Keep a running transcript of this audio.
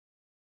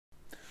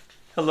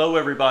Hello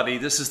everybody,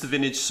 this is the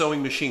Vintage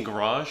Sewing Machine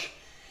Garage.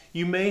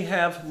 You may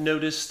have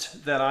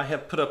noticed that I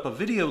have put up a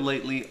video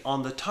lately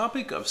on the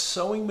topic of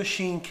sewing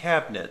machine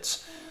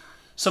cabinets.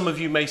 Some of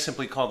you may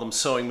simply call them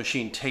sewing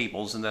machine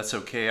tables, and that's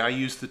okay. I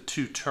use the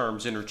two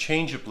terms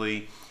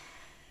interchangeably.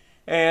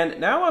 And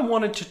now I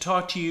wanted to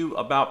talk to you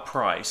about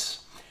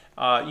price.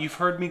 You've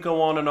heard me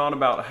go on and on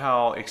about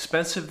how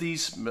expensive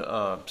these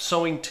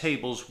sewing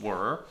tables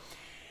were.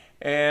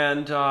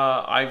 And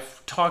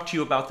I've talked to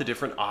you about the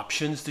different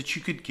options that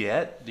you could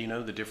get, you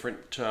know, the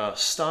different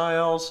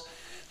styles,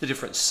 the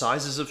different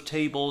sizes of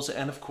tables,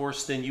 and of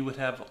course then you would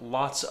have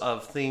lots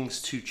of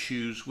things to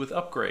choose with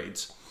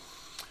upgrades.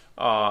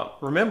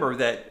 Remember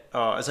that,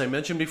 as I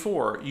mentioned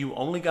before, you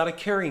only got a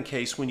carrying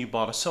case when you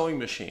bought a sewing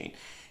machine.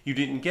 You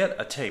didn't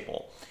get a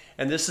table.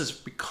 And this is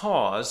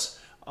because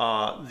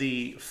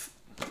the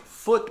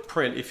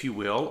footprint, if you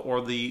will,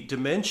 or the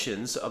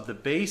dimensions of the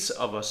base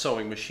of a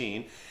sewing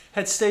machine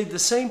had stayed the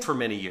same for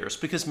many years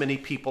because many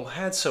people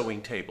had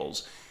sewing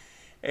tables.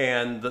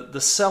 And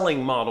the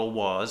selling model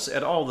was,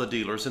 at all the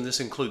dealers, and this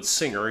includes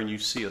Singer, and you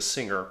see a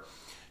Singer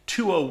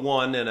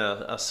 201 and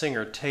a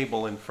Singer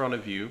table in front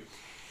of you,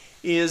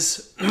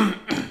 is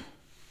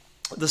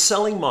the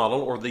selling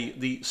model, or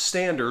the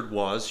standard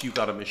was, you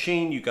got a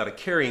machine, you got a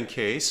carrying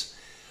case,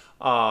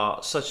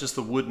 such as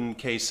the wooden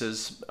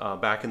cases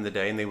back in the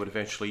day, and they would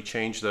eventually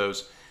change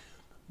those.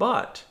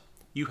 But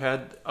you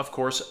had, of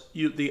course,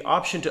 the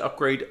option to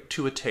upgrade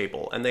to a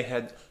table, and they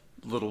had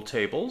little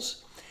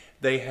tables.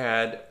 They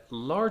had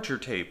larger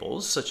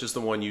tables, such as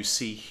the one you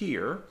see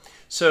here.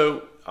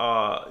 So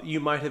you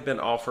might have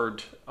been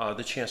offered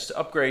the chance to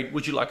upgrade.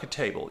 Would you like a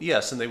table?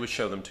 Yes, and they would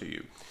show them to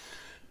you.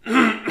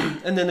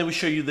 And then they would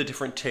show you the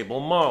different table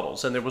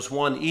models, and there was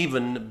one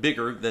even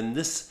bigger than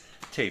this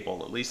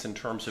table, at least in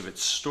terms of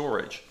its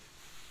storage.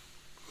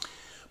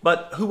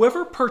 But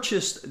whoever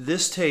purchased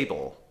this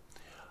table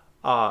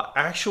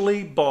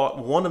actually bought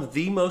one of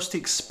the most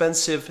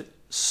expensive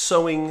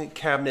sewing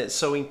cabinet,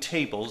 sewing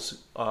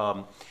tables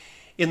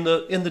in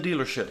the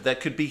dealership that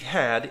could be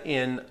had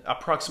in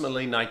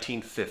approximately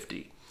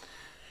 1950.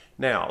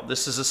 Now,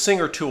 this is a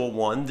Singer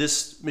 201.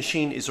 This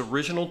machine is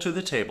original to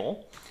the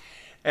table,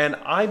 and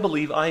I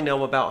believe I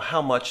know about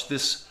how much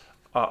this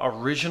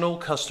original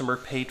customer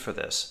paid for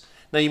this.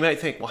 Now, you might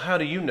think, well, how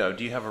do you know?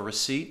 Do you have a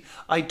receipt?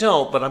 I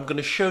don't, but I'm going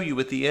to show you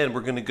at the end.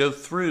 We're going to go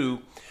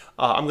through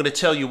I'm going to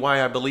tell you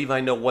why I believe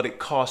I know what it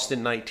cost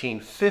in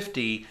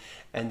 1950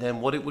 and then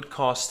what it would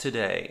cost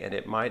today, and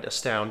it might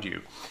astound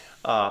you.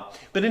 But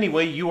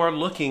anyway, you are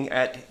looking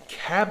at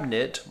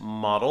cabinet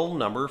model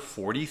number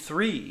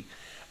 43.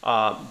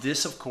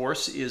 This, of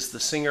course, is the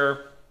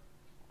Singer,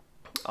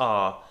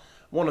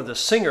 one of the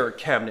Singer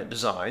cabinet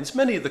designs.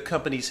 Many of the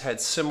companies had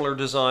similar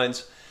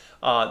designs.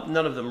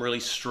 None of them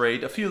really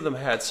strayed. A few of them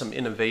had some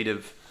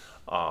innovative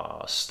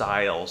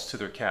styles to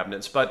their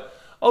cabinets, but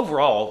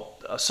overall,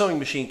 sewing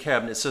machine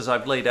cabinets, as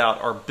I've laid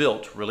out, are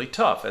built really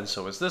tough, and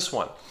so is this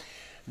one.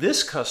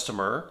 This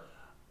customer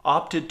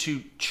opted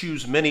to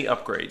choose many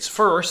upgrades.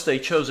 First, they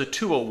chose a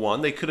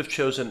 201. They could have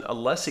chosen a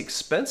less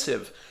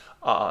expensive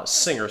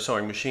Singer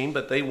sewing machine,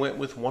 but they went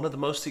with one of the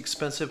most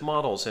expensive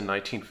models in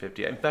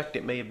 1950. In fact,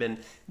 it may have been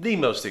the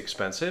most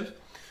expensive.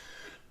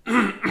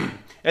 And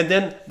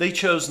then they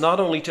chose not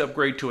only to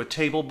upgrade to a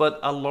table, but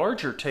a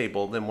larger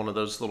table than one of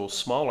those little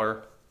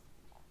smaller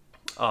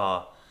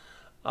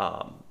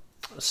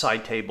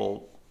side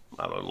table,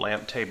 I don't know,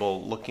 lamp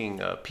table looking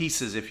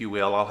pieces, if you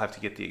will. I'll have to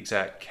get the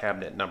exact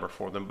cabinet number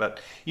for them, but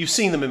you've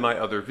seen them in my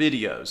other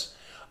videos.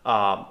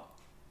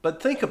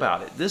 But think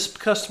about it. This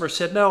customer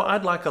said, no,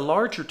 I'd like a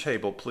larger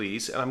table,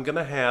 please, and I'm going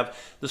to have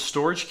the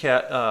storage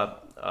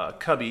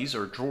cubbies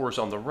or drawers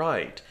on the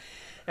right.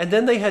 And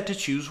then they had to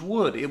choose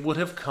wood. It would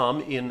have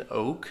come in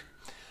oak,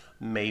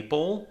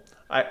 maple.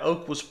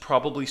 Oak was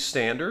probably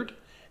standard,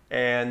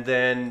 and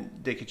then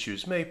they could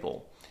choose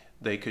maple.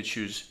 They could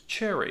choose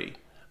cherry.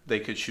 They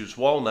could choose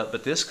walnut,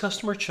 but this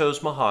customer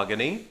chose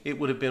mahogany. It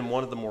would have been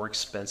one of the more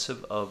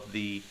expensive of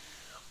the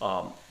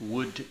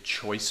wood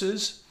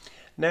choices.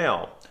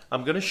 Now,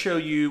 I'm going to show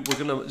you,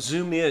 we're going to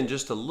zoom in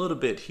just a little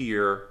bit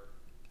here,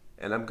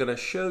 and I'm going to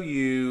show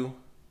you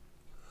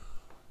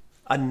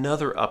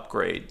another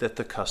upgrade that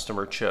the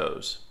customer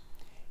chose.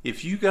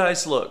 If you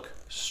guys look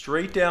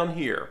straight down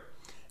here,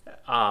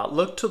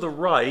 look to the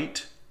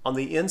right on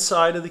the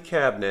inside of the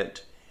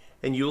cabinet,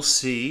 and you'll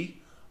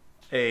see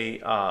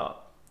a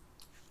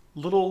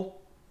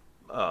little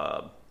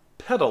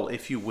pedal,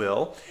 if you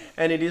will,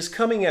 and it is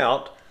coming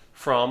out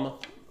from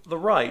the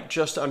right,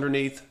 just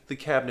underneath the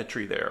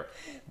cabinetry there.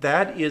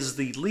 That is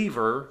the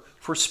lever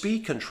for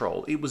speed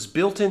control. It was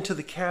built into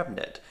the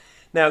cabinet.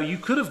 Now, you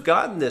could have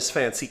gotten this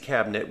fancy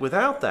cabinet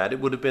without that. It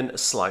would have been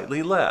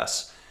slightly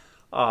less.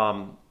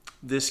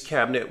 This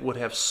cabinet would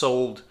have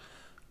sold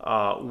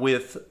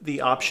with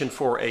the option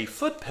for a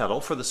foot pedal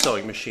for the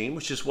sewing machine,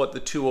 which is what the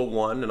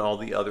 201 and all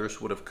the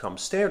others would have come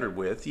standard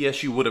with.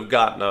 Yes, you would have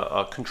gotten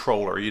a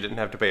controller. You didn't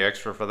have to pay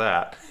extra for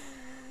that.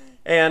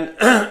 And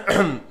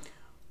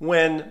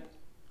when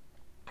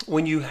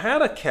you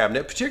had a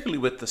cabinet, particularly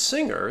with the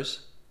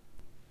Singers,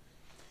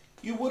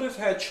 you would have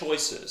had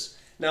choices.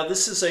 Now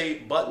this is a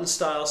button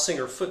style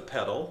Singer foot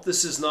pedal.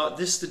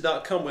 This did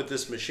not come with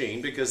this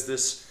machine because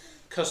this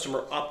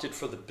customer opted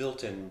for the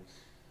built-in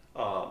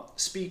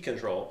speed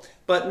control.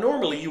 But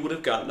normally you would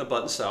have gotten a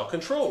button style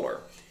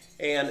controller.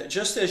 And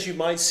just as you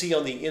might see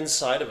on the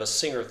inside of a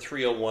Singer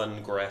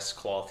 301 grass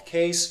cloth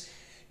case,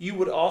 you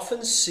would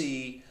often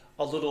see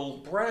a little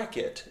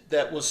bracket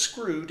that was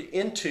screwed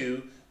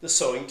into the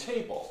sewing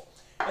table.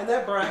 And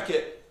that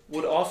bracket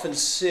would often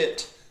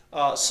sit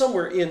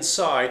somewhere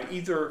inside,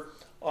 either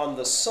on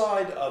the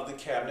side of the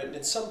cabinet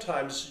and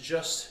sometimes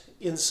just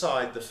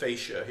inside the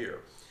fascia here.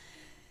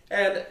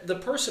 And the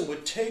person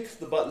would take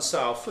the button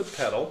style foot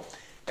pedal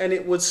and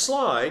it would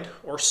slide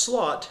or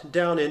slot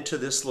down into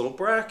this little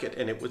bracket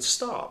and it would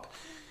stop.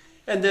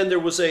 And then there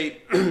was a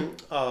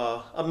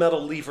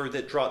metal lever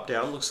that dropped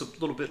down, looks a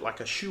little bit like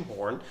a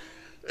shoehorn.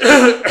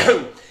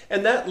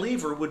 And that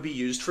lever would be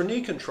used for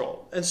knee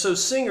control. And so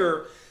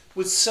Singer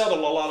would settle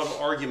a lot of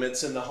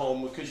arguments in the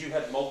home because you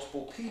had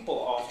multiple people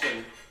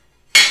often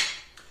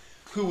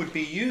who would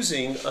be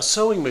using a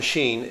sewing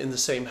machine in the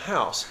same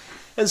house.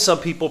 And some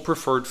people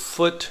preferred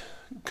foot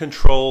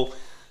control,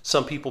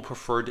 some people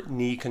preferred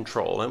knee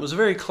control. And it was a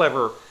very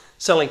clever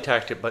selling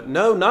tactic, but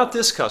no, not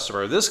this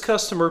customer. This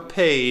customer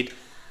paid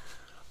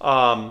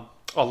a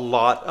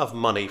lot of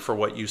money for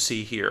what you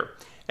see here.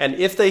 And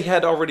if they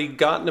had already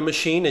gotten a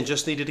machine and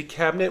just needed a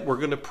cabinet, we're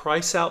going to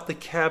price out the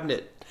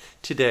cabinet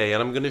today.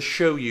 And I'm going to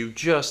show you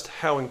just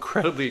how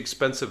incredibly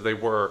expensive they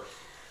were.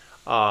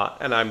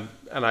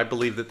 And I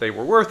believe that they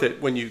were worth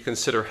it when you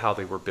consider how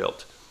they were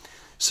built.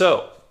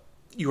 So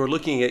you are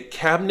looking at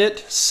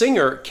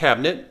Singer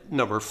cabinet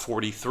number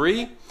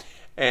 43,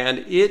 and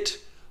it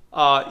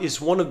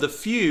is one of the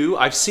few.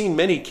 I've seen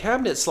many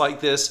cabinets like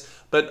this,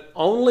 but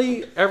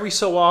only every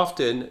so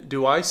often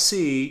do I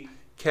see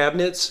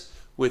cabinets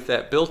with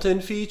that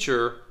built-in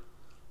feature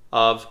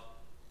of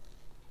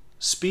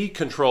speed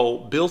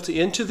control built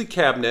into the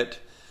cabinet.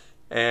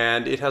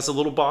 And it has a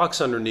little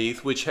box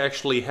underneath which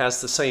actually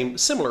has the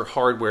similar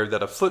hardware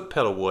that a foot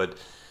pedal would.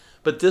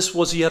 But this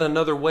was yet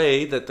another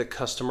way that the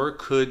customer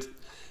could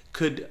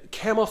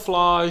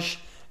camouflage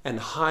and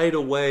hide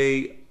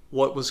away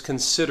what was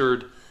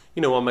considered,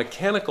 you know, a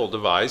mechanical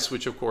device,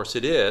 which of course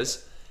it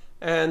is.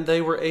 And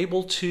they were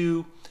able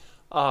to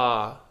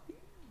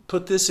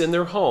put this in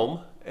their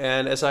home.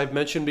 And as I've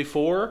mentioned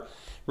before,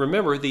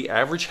 remember the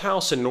average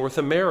house in North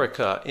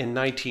America in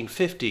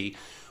 1950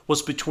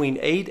 was between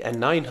 800 and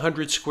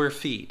 900 square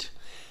feet.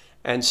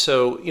 And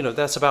so, you know,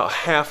 that's about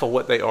half of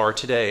what they are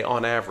today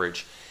on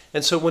average.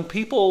 And so when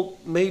people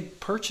made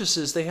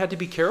purchases, they had to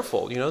be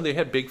careful. You know, they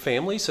had big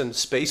families and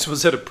space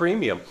was at a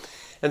premium.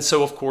 And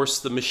so, of course,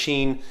 the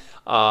machine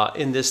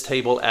in this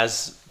table,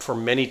 as for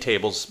many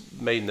tables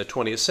made in the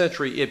 20th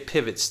century, it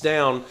pivots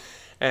down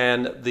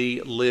and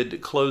the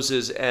lid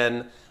closes,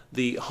 and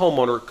the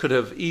homeowner could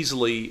have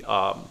easily,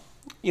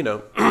 you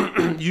know,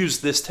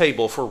 used this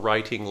table for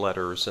writing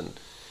letters and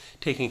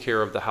taking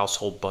care of the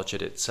household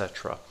budget,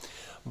 etc.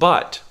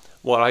 But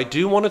what I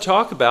do want to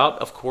talk about,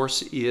 of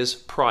course, is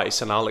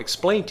price, and I'll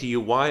explain to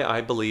you why I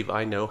believe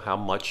I know how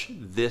much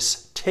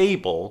this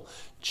table,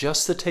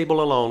 just the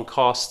table alone,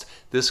 cost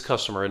this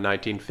customer in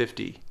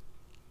 1950.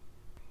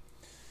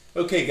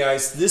 Okay,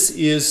 guys, this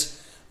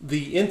is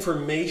the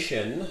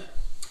information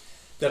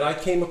that I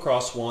came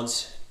across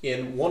once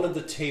in one of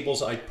the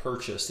tables I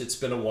purchased. It's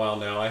been a while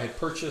now. I had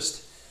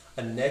purchased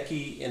a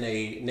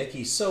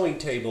Necchi sewing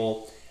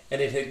table,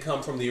 and it had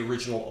come from the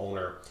original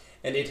owner.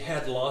 And it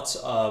had lots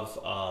of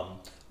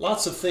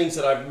things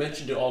that I've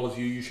mentioned to all of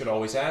you should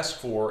always ask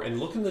for. And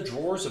look in the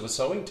drawers of a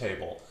sewing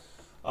table.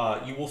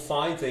 You will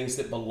find things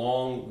that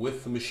belong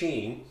with the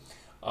machine.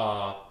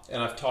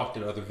 And I've talked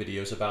in other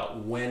videos about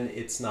when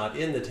it's not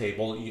in the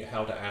table,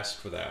 how to ask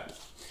for that.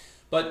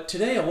 But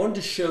today I wanted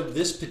to show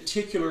this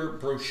particular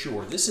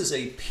brochure. This is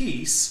a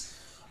piece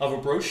of a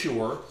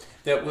brochure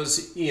that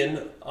was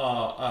in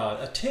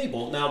a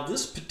table. Now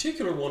this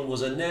particular one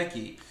was a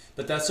Necchi,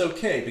 but that's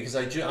okay because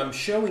I'm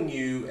showing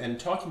you and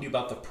talking to you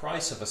about the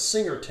price of a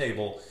Singer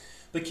table.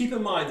 But keep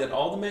in mind that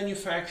all the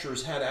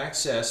manufacturers had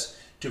access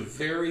to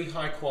very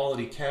high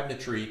quality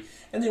cabinetry,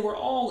 and they were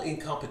all in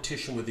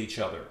competition with each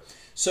other.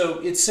 So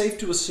it's safe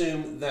to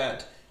assume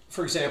that,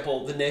 for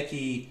example, the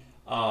Necchi,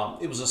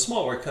 it was a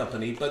smaller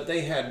company, but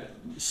they had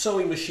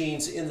sewing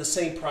machines in the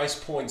same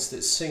price points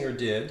that Singer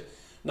did.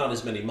 Not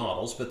as many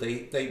models, but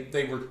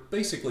they were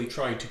basically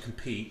trying to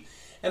compete.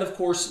 And of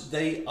course,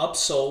 they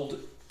upsold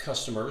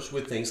customers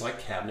with things like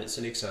cabinets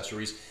and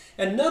accessories.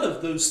 And none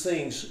of those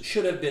things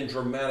should have been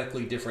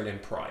dramatically different in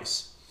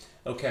price.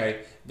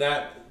 Okay,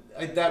 that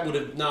would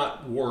have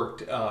not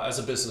worked as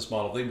a business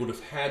model. They would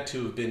have had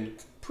to have been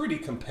pretty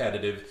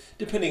competitive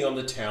depending on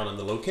the town and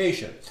the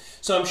location.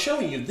 So I'm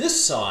showing you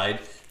this side.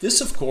 This,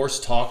 of course,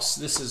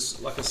 this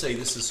is, like I say,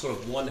 this is sort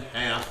of one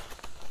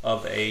half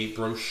of a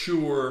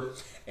brochure.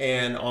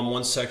 And on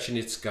one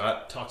section,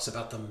 talks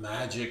about the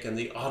magic and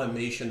the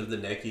automation of the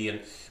Necchi.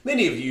 And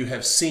many of you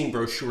have seen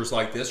brochures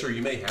like this, or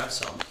you may have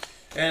some.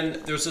 And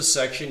there's a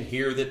section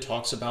here that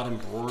talks about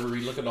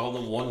embroidery. Look at all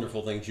the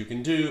wonderful things you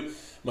can do.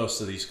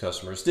 Most of these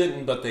customers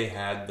didn't, but they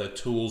had the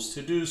tools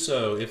to do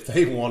so if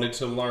they wanted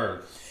to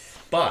learn.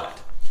 But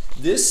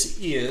this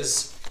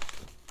is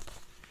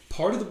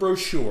part of the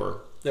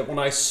brochure that when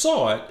I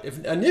saw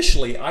it,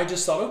 initially I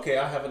just thought, okay,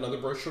 I have another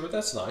brochure.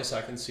 That's nice.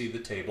 I can see the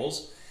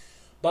tables.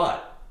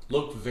 But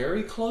look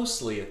very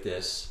closely at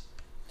this,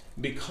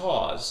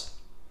 because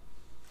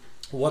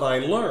what I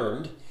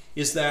learned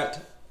is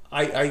that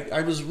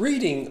I was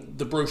reading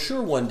the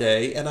brochure one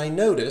day and I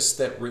noticed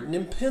that written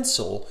in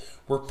pencil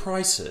were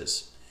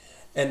prices.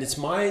 And it's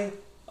my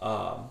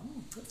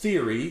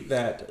theory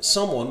that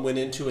someone went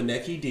into a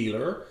Necchi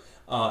dealer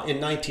in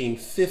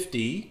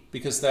 1950,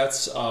 because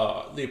that's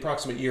the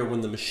approximate year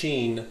when the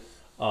machine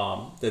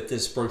that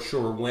this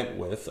brochure went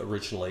with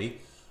originally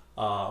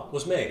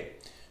was made.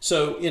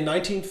 So in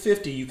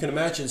 1950, you can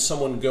imagine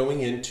someone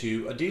going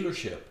into a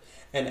dealership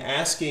and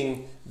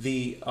asking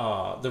the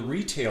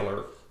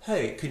retailer,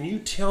 hey, can you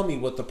tell me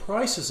what the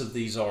prices of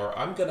these are?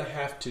 I'm going to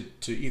have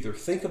to either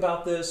think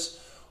about this,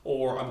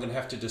 or I'm going to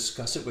have to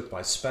discuss it with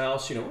my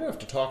spouse. You know, we're going to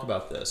have to talk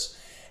about this.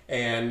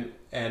 And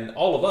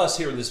all of us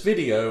here in this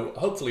video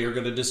hopefully are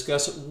going to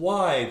discuss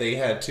why they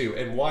had to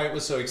and why it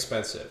was so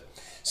expensive.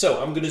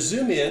 So I'm going to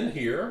zoom in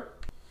here.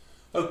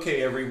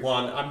 Okay,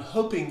 everyone, I'm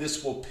hoping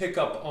this will pick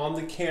up on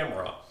the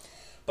camera,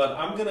 but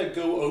I'm going to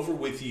go over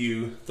with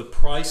you the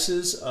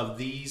prices of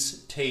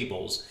these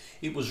tables.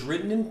 It was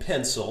written in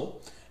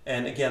pencil,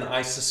 and again,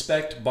 I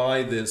suspect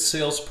by the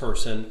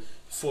salesperson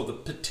for the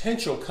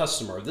potential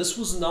customer. This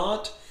was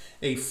not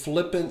a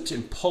flippant,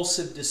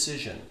 impulsive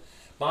decision.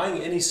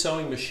 Buying any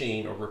sewing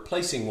machine or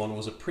replacing one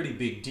was a pretty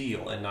big deal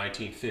in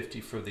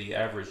 1950 for the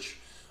average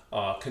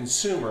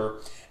consumer.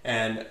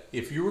 And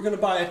if you were going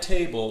to buy a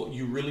table,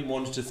 you really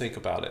wanted to think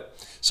about it.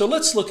 So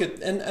let's look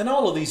at, and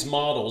all of these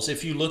models,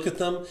 if you look at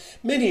them,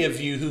 many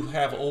of you who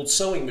have old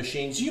sewing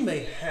machines, you may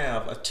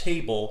have a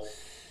table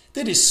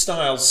that is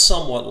styled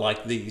somewhat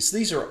like these.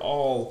 These are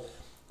all,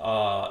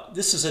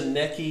 this is a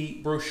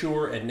Necchi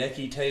brochure and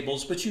Necchi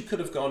tables, but you could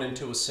have gone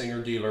into a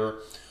Singer dealer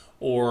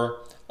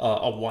or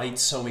a White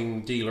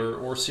sewing dealer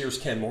or Sears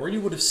Kenmore.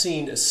 You would have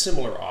seen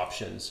similar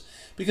options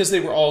because they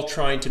were all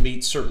trying to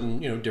meet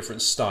certain,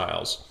 different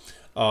styles.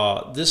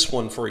 This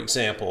one, for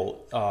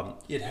example,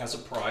 it has a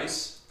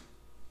price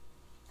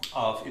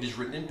of, it is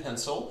written in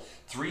pencil,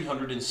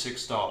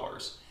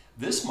 $306.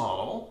 This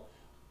model,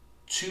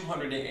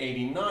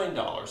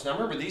 $289. Now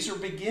remember, these are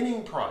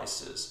beginning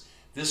prices.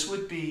 This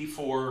would be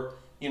for,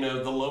 the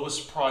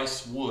lowest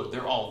price wood.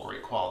 They're all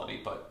great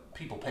quality, but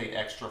people paid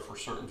extra for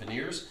certain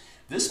veneers.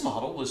 This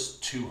model was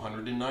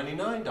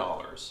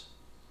 $299.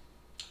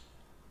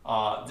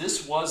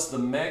 This was the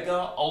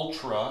Mega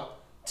Ultra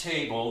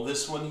table.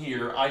 This one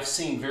here, I've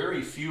seen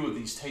very few of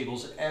these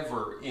tables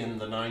ever in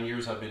the 9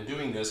 years I've been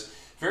doing this.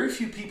 Very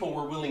few people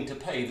were willing to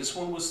pay. This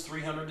one was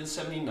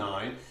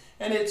 $379,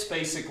 and it's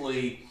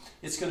basically,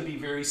 it's going to be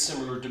very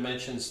similar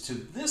dimensions to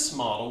this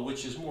model,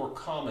 which is more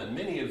common.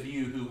 Many of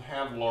you who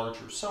have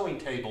larger sewing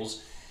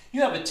tables,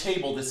 you have a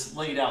table that's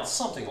laid out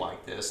something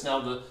like this.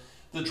 Now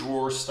the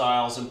drawer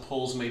styles and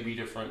pulls may be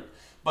different,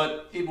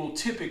 but it will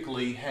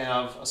typically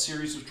have a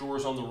series of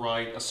drawers on the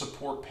right, a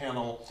support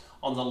panel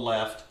on the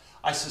left.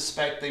 I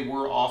suspect they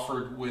were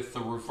offered with the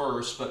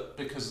reverse, but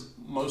because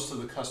most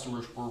of the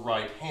customers were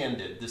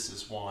right-handed, this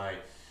is why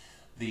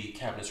the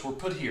cabinets were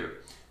put here.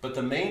 But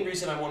the main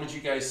reason I wanted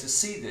you guys to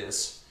see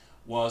this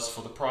was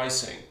for the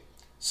pricing.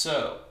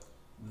 So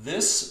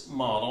this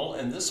model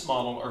and this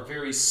model are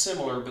very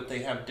similar, but they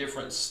have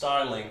different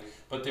styling,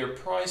 but they're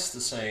priced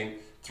the same,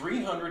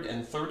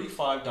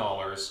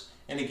 $335,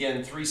 and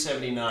again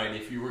 $379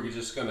 if you were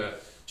just going to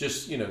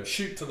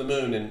shoot to the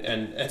moon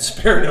and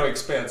spare no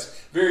expense.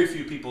 Very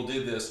few people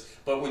did this,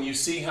 but when you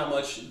see how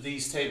much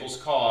these tables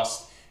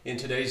cost in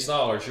today's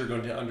dollars, you're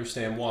going to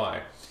understand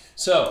why.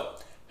 So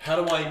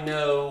how do I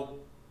know?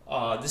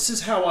 This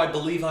is how I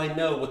believe I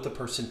know what the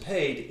person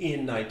paid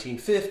in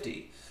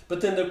 1950.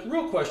 But then the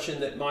real question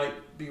that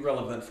might be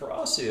relevant for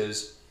us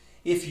is,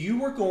 if you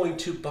were going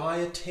to buy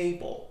a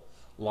table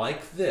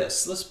like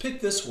this, let's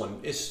pick this one.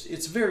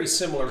 It's very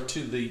similar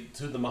to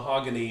the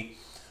mahogany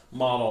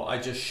model I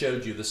just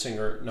showed you, the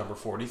Singer number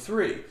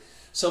 43.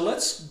 So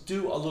let's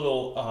do a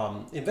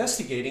little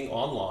investigating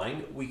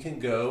online. We can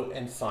go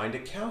and find a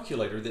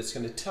calculator that's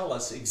going to tell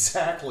us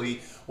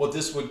exactly what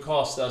this would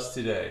cost us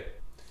today.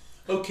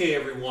 Okay,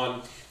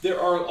 everyone, there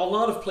are a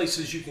lot of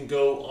places you can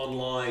go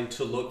online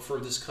to look for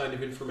this kind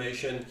of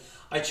information.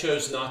 I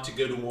chose not to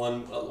go to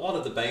one. A lot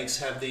of the banks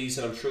have these,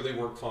 and I'm sure they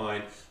work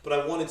fine, but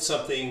I wanted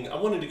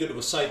to go to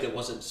a site that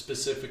wasn't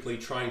specifically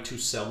trying to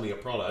sell me a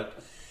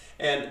product.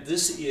 And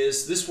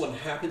this one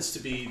happens to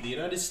be the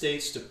United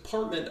States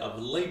Department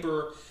of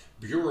Labor,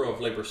 Bureau of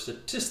Labor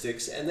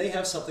Statistics, and they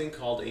have something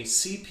called a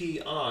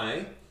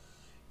CPI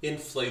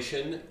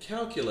inflation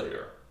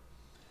calculator.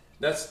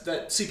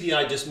 That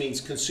CPI just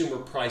means Consumer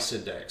Price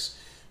Index.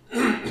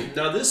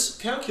 Now this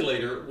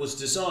calculator was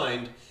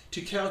designed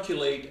to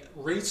calculate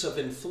rates of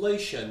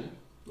inflation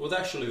well,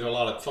 actually there are a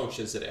lot of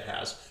functions that it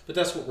has, but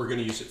that's what we're going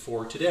to use it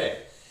for today.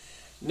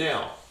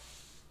 Now,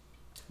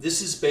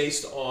 this is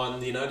based on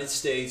the United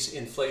States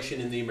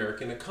inflation in the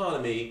American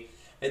economy,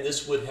 and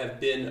this would have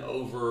been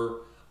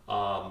over,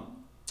 I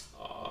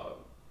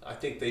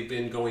think they've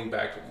been going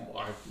back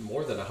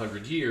more than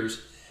 100 years,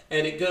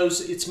 and it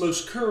goes, its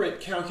most current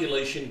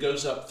calculation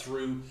goes up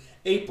through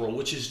April,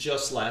 which is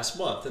just last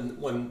month,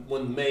 and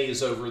when May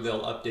is over,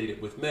 they'll update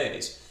it with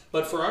May's.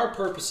 But for our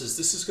purposes,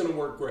 this is going to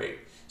work great.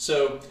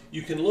 So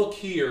you can look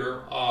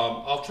here,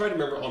 I'll try to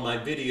remember on my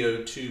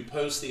video to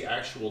post the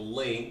actual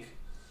link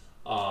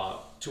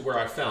to where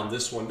I found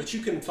this one, but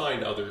you can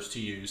find others to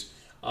use.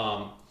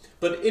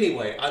 But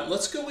anyway,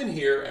 let's go in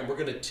here and we're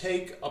going to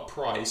take a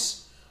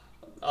price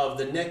of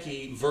the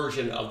Necchi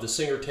version of the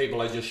Singer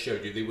table I just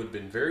showed you. They would have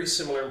been very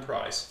similar in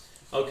price.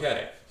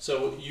 Okay,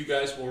 so you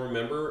guys will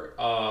remember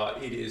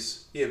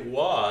it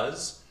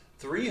was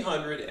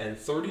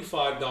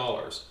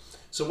 $335.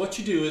 So what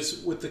you do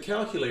is with the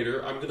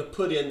calculator, I'm going to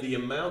put in the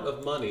amount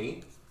of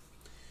money,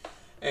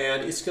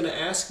 and it's going to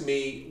ask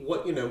me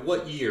what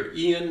year,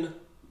 in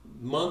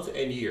month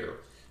and year.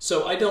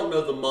 So I don't know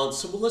the month,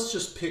 so let's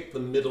just pick the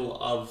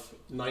middle of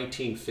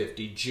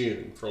 1950,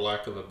 June, for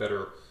lack of a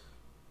better.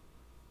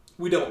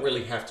 We don't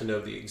really have to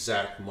know the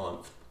exact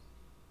month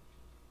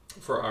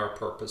for our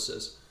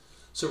purposes.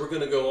 So we're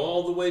going to go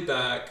all the way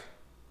back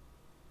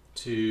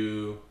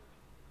to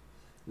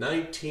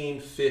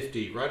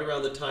 1950, right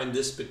around the time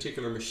this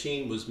particular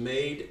machine was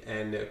made,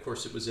 and of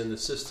course it was in the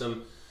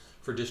system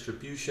for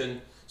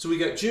distribution. So we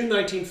got June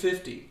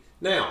 1950.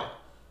 Now,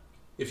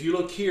 if you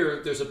look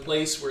here, there's a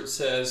place where it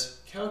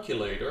says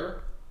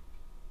calculator,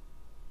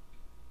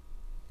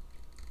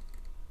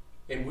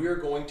 and we're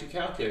going to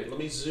calculate. Let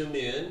me zoom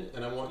in,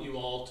 and I want you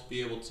all to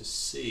be able to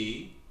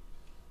see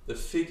the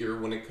figure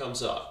when it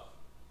comes up.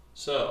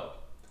 So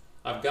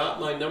I've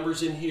got my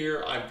numbers in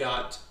here. I've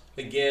got,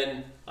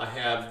 again, I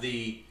have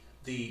the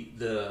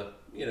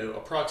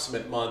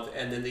approximate month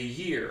and then the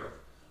year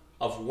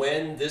of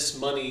when this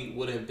money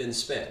would have been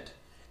spent.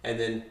 And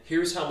then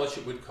here's how much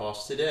it would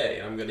cost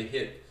today. I'm going to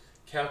hit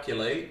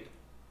calculate.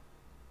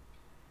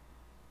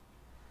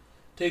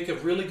 Take a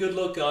really good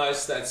look,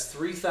 guys. That's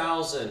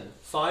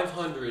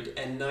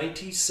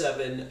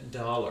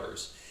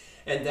 $3,597.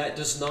 And that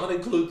does not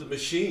include the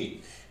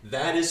machine.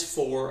 That is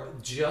for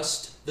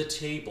just the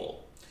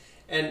table.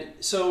 And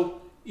so,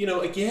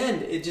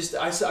 again,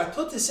 I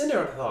put this in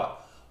there and I thought,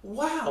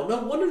 wow,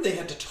 no wonder they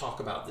had to talk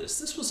about this.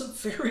 This was a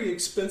very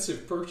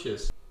expensive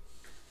purchase.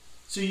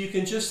 So you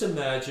can just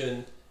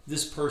imagine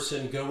this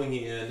person going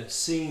in,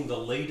 seeing the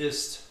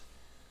latest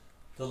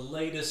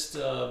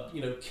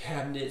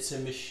cabinets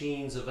and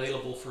machines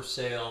available for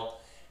sale,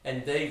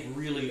 and they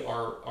really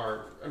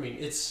are I mean,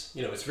 it's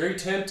very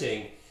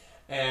tempting,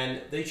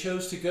 and they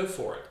chose to go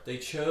for it. They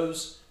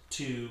chose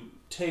to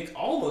take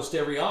almost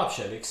every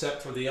option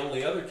except for the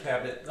only other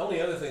cabinet. The only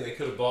other thing they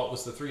could have bought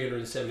was the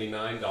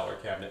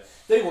 $379 cabinet.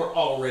 They were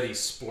already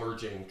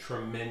splurging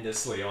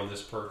tremendously on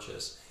this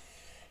purchase.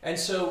 And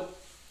so,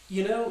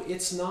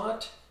 it's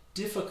not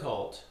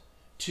difficult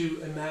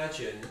to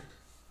imagine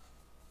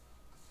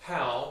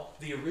how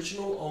the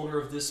original owner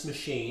of this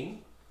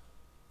machine,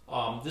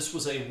 this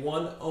was a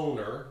one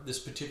owner, this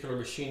particular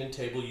machine and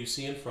table you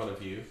see in front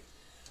of you.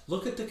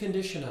 Look at the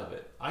condition of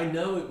it. I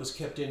know it was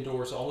kept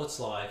indoors all its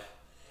life,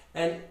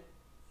 and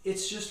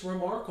it's just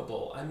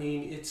remarkable. I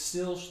mean, it's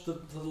still,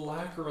 the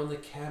lacquer on the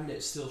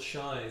cabinet still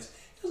shines.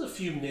 It has a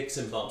few nicks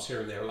and bumps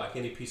here and there like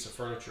any piece of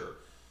furniture.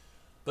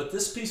 But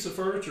this piece of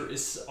furniture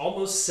is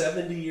almost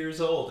 70 years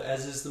old,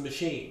 as is the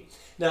machine.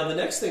 Now, the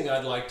next thing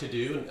I'd like to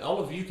do, and all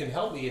of you can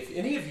help me, if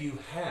any of you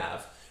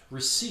have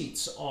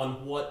receipts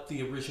on what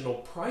the original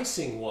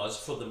pricing was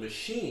for the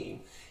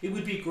machine, it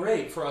would be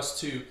great for us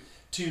to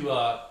do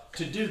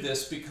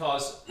this,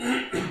 because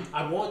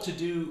I want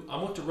to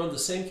run the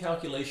same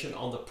calculation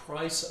on the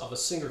price of a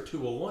Singer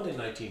 201 in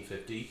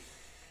 1950,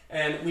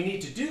 and we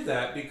need to do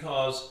that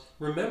because,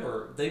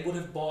 remember, they would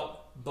have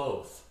bought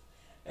both.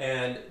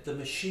 And the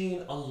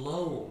machine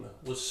alone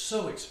was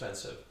so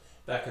expensive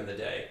back in the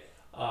day.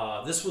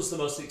 This was the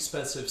most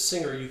expensive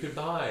Singer you could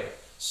buy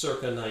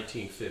circa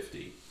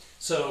 1950.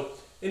 So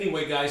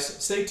anyway, guys,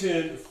 stay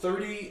tuned.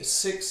 What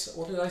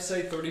did I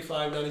say?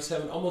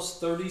 $35.97, almost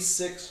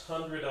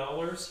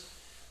 $3,600.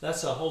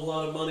 That's a whole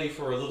lot of money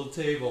for a little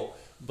table,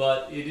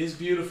 but it is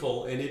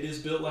beautiful and it is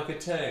built like a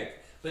tank.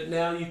 But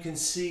now you can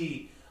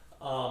see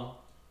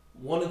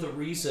one of the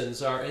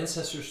reasons our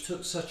ancestors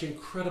took such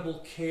incredible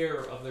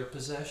care of their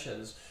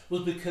possessions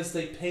was because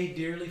they paid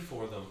dearly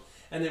for them,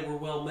 and they were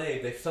well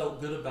made. They felt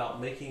good about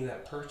making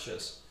that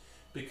purchase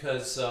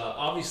because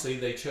obviously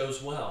they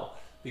chose well,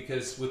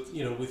 because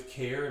with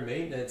care and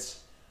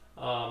maintenance,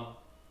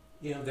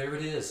 there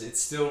it is. It's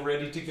still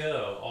ready to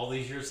go all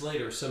these years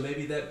later. So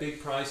maybe that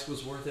big price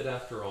was worth it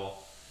after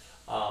all.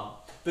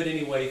 But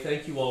anyway,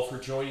 thank you all for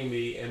joining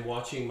me and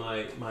watching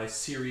my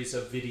series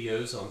of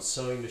videos on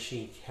sewing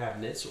machine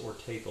cabinets, or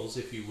tables,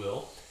 if you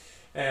will.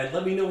 And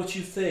let me know what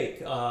you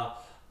think.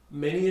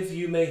 Many of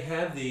you may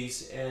have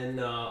these,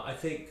 and I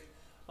think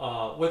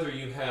whether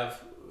you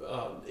have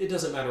it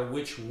doesn't matter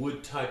which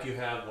wood type you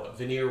have, what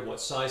veneer, what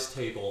size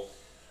table,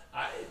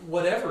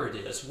 whatever it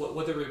is,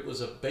 whether it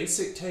was a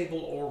basic table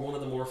or one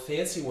of the more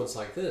fancy ones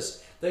like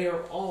this, they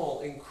are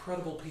all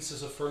incredible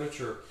pieces of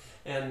furniture.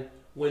 And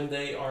when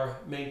they are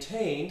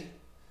maintained,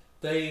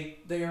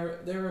 they're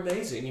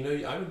amazing. You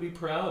know, I would be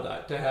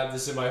proud to have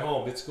this in my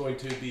home. It's going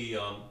to be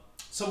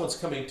someone's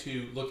coming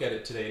to look at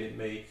it today, and it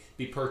may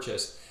be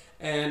purchased.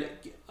 And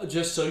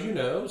just so you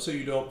know, so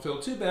you don't feel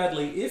too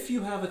badly, if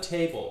you have a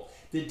table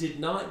that did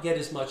not get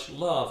as much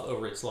love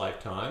over its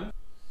lifetime,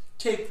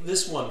 take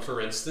this one for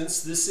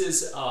instance. This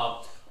is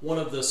one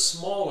of the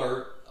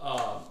smaller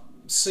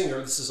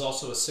Singer. This is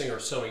also a Singer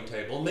sewing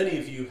table. Many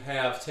of you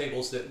have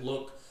tables that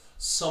look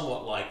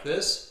somewhat like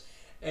this,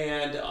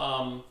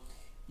 and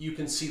you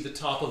can see the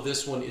top of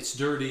this one. It's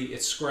dirty,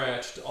 it's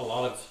scratched. A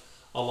lot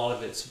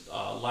of its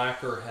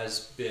lacquer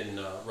has been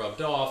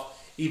rubbed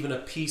off. Even a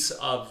piece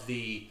of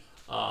the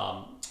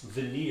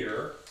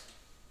veneer,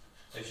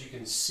 as you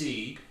can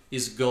see,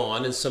 is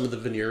gone, and some of the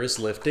veneer is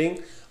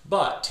lifting.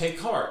 But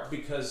take heart,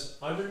 because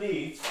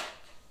underneath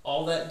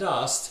all that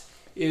dust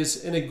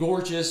is a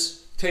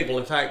gorgeous table.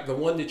 In fact, the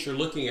one that you're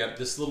looking at,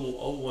 this little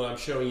old one I'm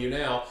showing you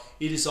now,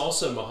 it is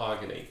also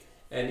mahogany,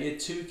 and it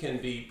too can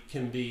be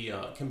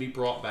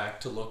brought back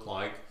to look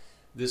like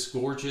this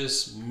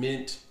gorgeous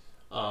mint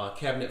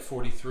cabinet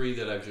 43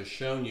 that I've just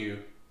shown you.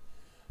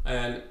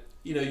 And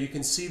you know, you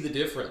can see the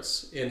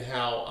difference in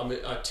how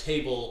a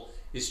table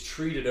is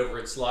treated over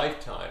its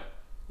lifetime.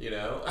 You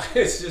know,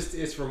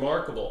 it's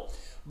remarkable.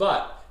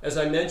 But as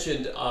I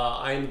mentioned,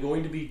 I'm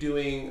going to be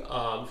doing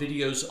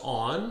videos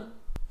on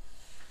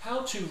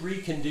how to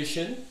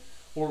recondition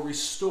or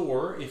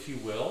restore, if you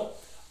will,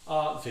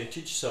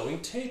 vintage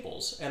sewing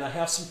tables. And I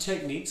have some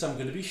techniques I'm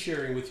going to be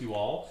sharing with you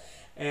all,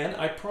 and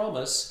I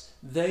promise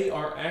they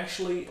are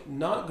actually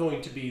not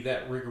going to be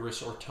that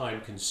rigorous or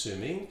time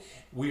consuming.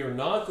 We are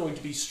not going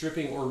to be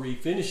stripping or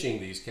refinishing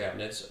these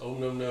cabinets. Oh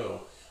no,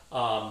 no.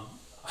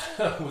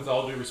 With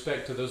all due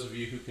respect to those of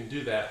you who can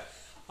do that,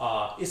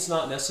 it's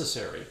not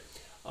necessary.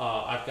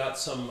 I've got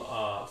some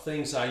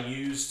things I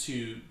use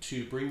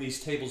to bring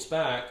these tables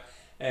back,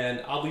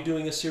 and I'll be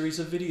doing a series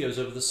of videos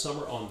over the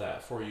summer on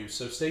that for you.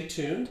 So stay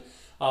tuned.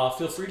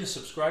 Feel free to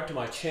subscribe to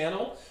my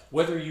channel,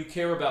 whether you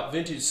care about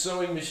vintage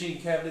sewing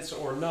machine cabinets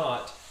or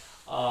not,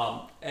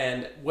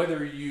 and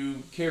whether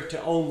you care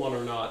to own one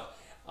or not.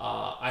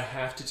 I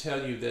have to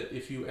tell you that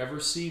if you ever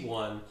see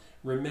one,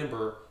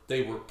 remember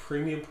they were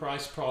premium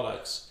priced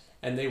products,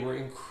 and they were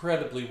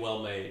incredibly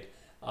well made.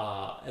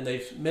 And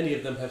many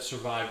of them have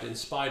survived in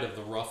spite of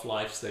the rough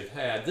lives they've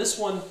had. This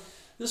one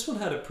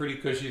had a pretty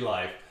cushy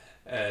life,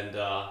 and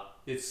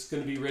it's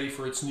going to be ready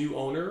for its new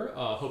owner,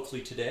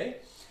 hopefully today.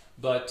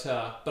 But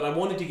I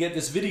wanted to get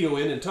this video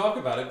in and talk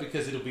about it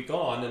because it'll be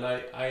gone, and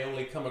I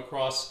only come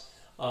across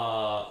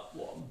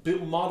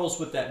models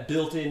with that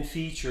built-in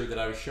feature that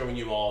I was showing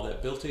you all,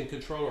 that built-in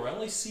controller. I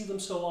only see them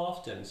so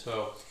often.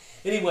 So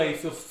anyway,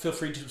 feel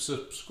free to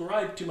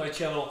subscribe to my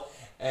channel,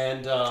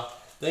 and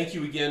thank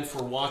you again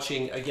for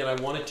watching. Again, I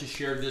wanted to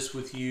share this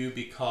with you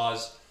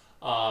because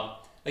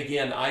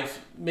again,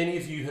 many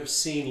of you have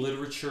seen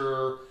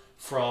literature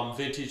from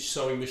vintage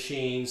sewing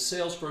machines,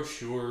 sales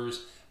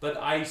brochures, but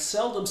I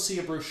seldom see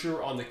a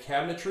brochure on the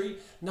cabinetry.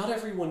 Not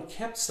everyone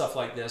kept stuff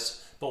like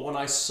this, but when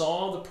I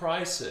saw the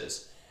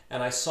prices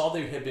and I saw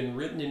they had been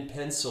written in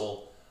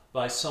pencil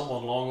by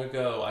someone long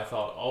ago, I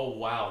thought, oh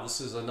wow, this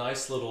is a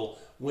nice little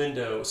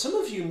window. Some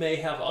of you may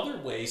have other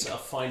ways of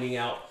finding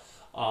out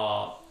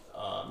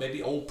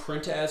maybe old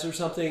print ads or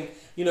something.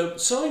 You know,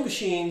 sewing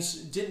machines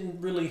didn't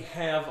really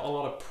have a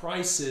lot of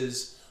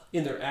prices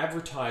in their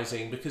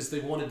advertising because they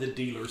wanted the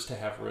dealers to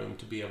have room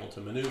to be able to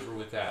maneuver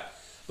with that.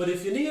 But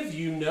if any of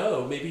you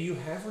know, maybe you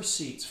have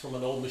receipts from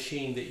an old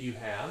machine that you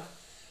have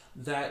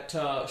that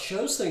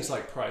shows things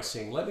like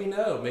pricing, let me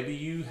know. Maybe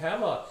you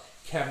have a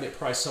cabinet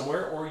price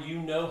somewhere, or you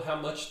know how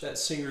much that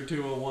Singer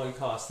 201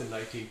 cost in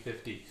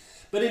 1950.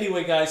 But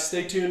anyway, guys,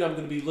 stay tuned. I'm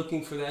going to be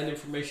looking for that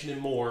information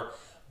and more.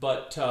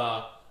 But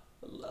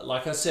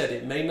like I said,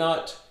 it may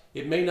not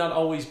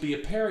always be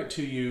apparent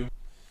to you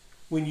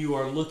when you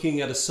are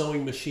looking at a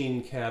sewing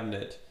machine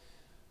cabinet.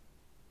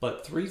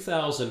 But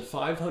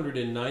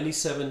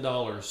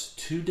 $3,597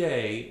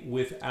 today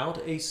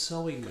without a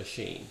sewing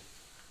machine.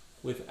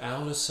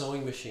 Without a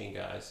sewing machine,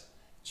 guys.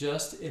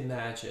 Just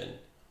imagine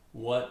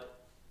what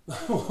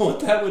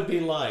that would be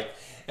like,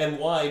 and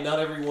why not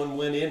everyone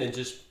went in and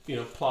just, you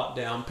know, plopped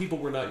down. People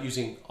were not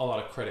using a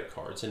lot of credit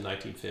cards in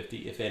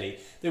 1950, if any.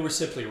 They were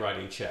simply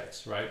writing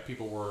checks, right?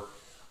 People were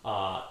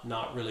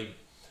not really,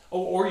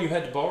 or you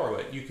had to borrow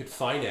it. You could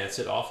finance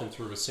it, often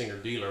through a Singer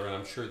dealer, and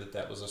I'm sure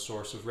that was a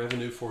source of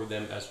revenue for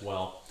them as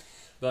well.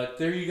 But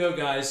there you go,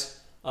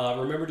 guys.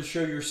 Remember to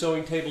show your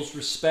sewing tables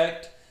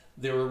respect.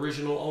 Their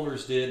original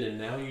owners did, and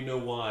now you know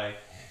why.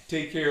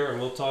 Take care,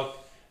 and we'll talk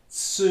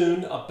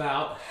soon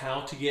about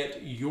how to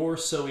get your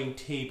sewing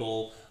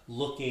table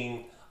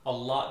looking a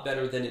lot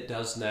better than it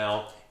does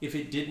now, if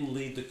it didn't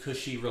lead the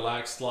cushy,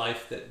 relaxed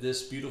life that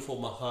this beautiful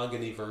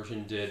mahogany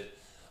version did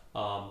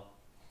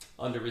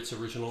under its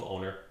original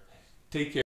owner. Take care.